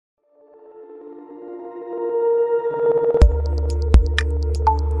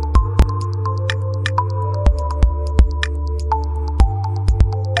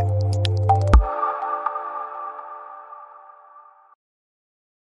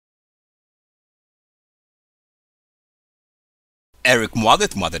Eric Mother,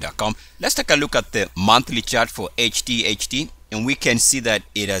 mother.com. Let's take a look at the monthly chart for HT, and we can see that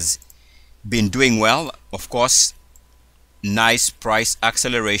it has been doing well. Of course, nice price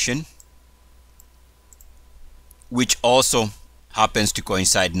acceleration, which also happens to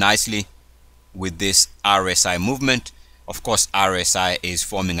coincide nicely with this RSI movement. Of course, RSI is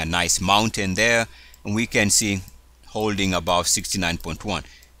forming a nice mountain there, and we can see holding above 69.1.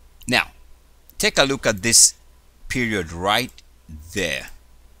 Now, take a look at this period right there.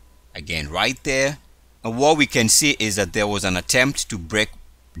 Again, right there. And what we can see is that there was an attempt to break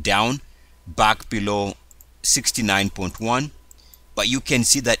down back below 69.1, but you can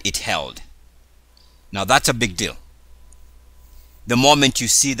see that it held. Now, that's a big deal. The moment you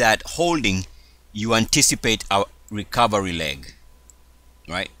see that holding, you anticipate a recovery leg,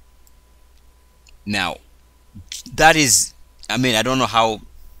 right? Now, that is, I don't know how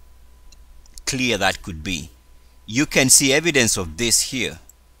clear that could be. You can see evidence of this here.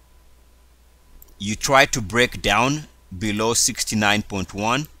 You try to break down below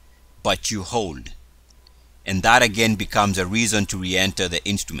 69.1, but you hold. And that again becomes a reason to re-enter the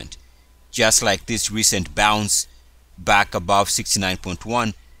instrument. Just like this recent bounce back above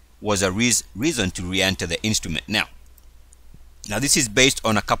 69.1 was a reason to re-enter the instrument. Now this is based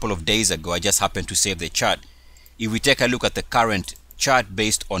on a couple of days ago. I just happened to save the chart. If we take a look at the current chart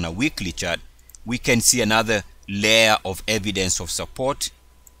based on a weekly chart, we can see another layer of evidence of support,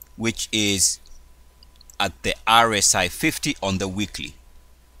 which is at the RSI 50 on the weekly.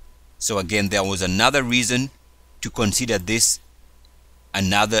 So again, there was another reason to consider this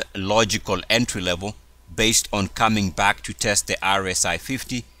another logical entry level based on coming back to test the RSI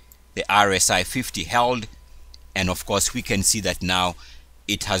 50. The RSI 50 held, and of course we can see that now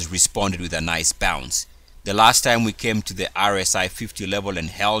it has responded with a nice bounce. The last time we came to the RSI 50 level and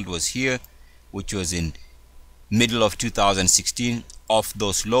held was here, which was in middle of 2016, off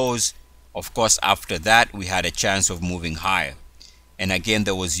those lows. Of course, after that we had a chance of moving higher, and again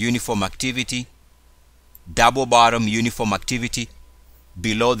there was uniform activity, double bottom uniform activity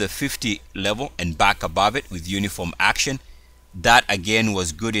below the 50 level and back above it with uniform action. That again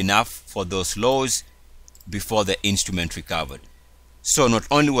was good enough for those lows before the instrument recovered. So not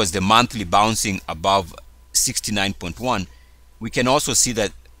only was the monthly bouncing above 69.1, we can also see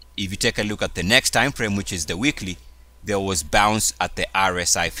that if you take a look at the next time frame, which is the weekly, there was bounce at the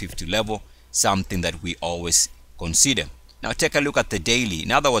RSI 50 level, something that we always consider. Now take a look at the daily.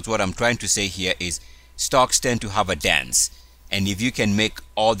 In other words, what I'm trying to say here is stocks tend to have a dance, and if you can make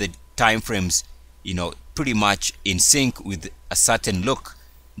all the time frames pretty much in sync with a certain look,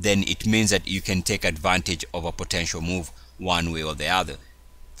 then it means that you can take advantage of a potential move one way or the other.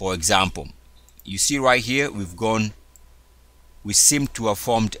 For example, you see right here we seem to have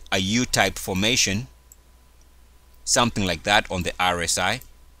formed a U-type formation, something like that on the RSI.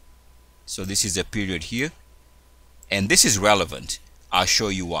 So this is a period here, and this is relevant. I'll show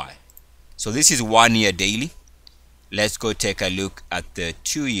you why. So this is 1 year daily. Let's go take a look at the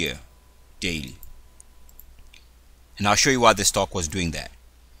 2 year daily, and I'll show you why the stock was doing that.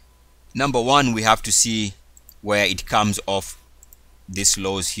 Number one, we have to see where it comes off these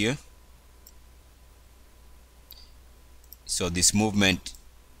lows here. So this movement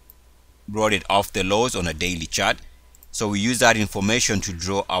brought it off the lows on a daily chart. So we use that information to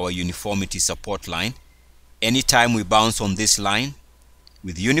draw our uniformity support line. Anytime we bounce on this line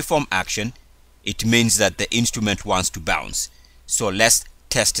with uniform action, it means that the instrument wants to bounce. So let's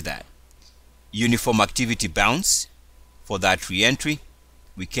test that. Uniform activity bounce. For that re-entry,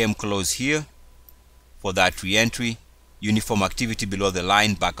 we came close here. For that re-entry, uniform activity below the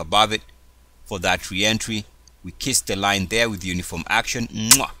line, back above it. For that re-entry, we kissed the line there with uniform action,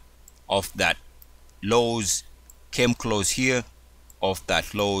 off that lows, came close here, off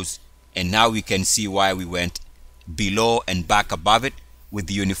that lows, and now we can see why we went below and back above it with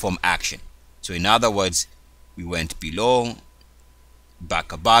the uniform action. So in other words, we went below,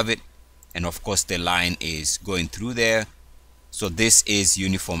 back above it, and of course the line is going through there. So this is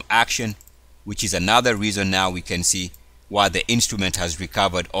uniform action, which is another reason now we can see why the instrument has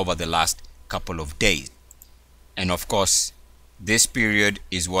recovered over the last couple of days. And of course, this period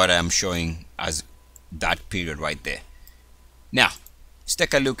is what I'm showing as that period right there. Now, let's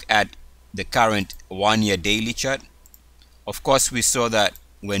take a look at the current 1 year daily chart. Of course, we saw that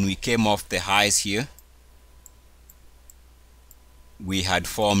when we came off the highs here, we had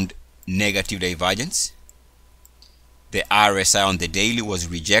formed negative divergence. The RSI on the daily was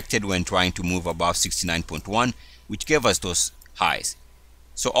rejected when trying to move above 69.1, which gave us those highs.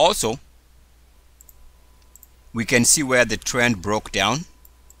 So also, we can see where the trend broke down.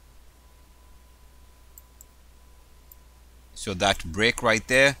 So that break right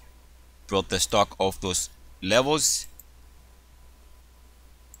there brought the stock off those levels,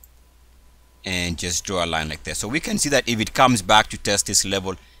 and just draw a line like that. So we can see that if it comes back to test this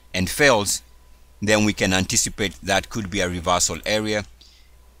level and fails, then we can anticipate that could be a reversal area.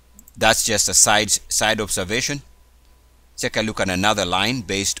 That's just a side observation. Take a look at another line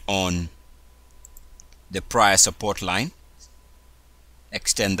based on the prior support line.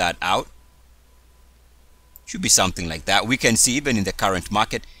 Extend that out. Should be something like that. We can see even in the current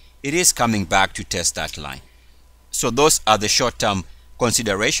market, it is coming back to test that line. So those are the short-term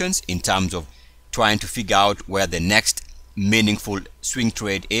considerations in terms of trying to figure out where the next meaningful swing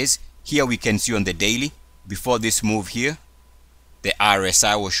trade is. Here we can see on the daily, before this move here, the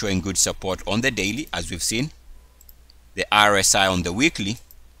RSI was showing good support on the daily, as we've seen. The RSI on the weekly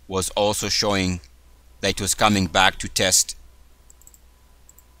was also showing that it was coming back to test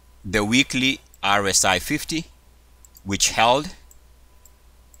the weekly RSI 50, which held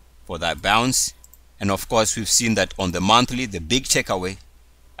for that bounce. And of course, we've seen that on the monthly, the big takeaway,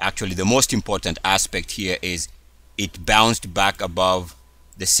 actually the most important aspect here, is it bounced back above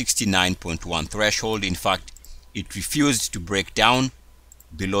the 69.1 threshold. In fact, it refused to break down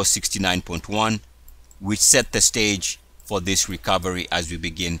below 69.1, which set the stage for this recovery as we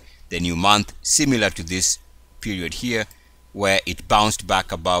begin the new month, similar to this period here, where it bounced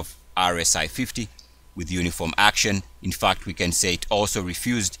back above RSI 50 with uniform action. In fact, we can say it also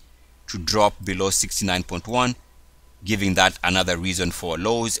refused to drop below 69.1, giving that another reason for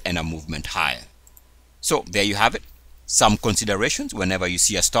lows and a movement higher. So there you have it. Some considerations whenever you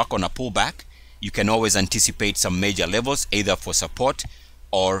see a stock on a pullback. You can always anticipate some major levels, either for support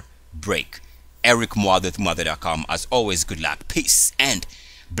or break. Eric Muadh, Muadh.com. As always, good luck, peace, and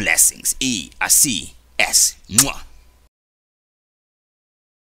blessings. EACS.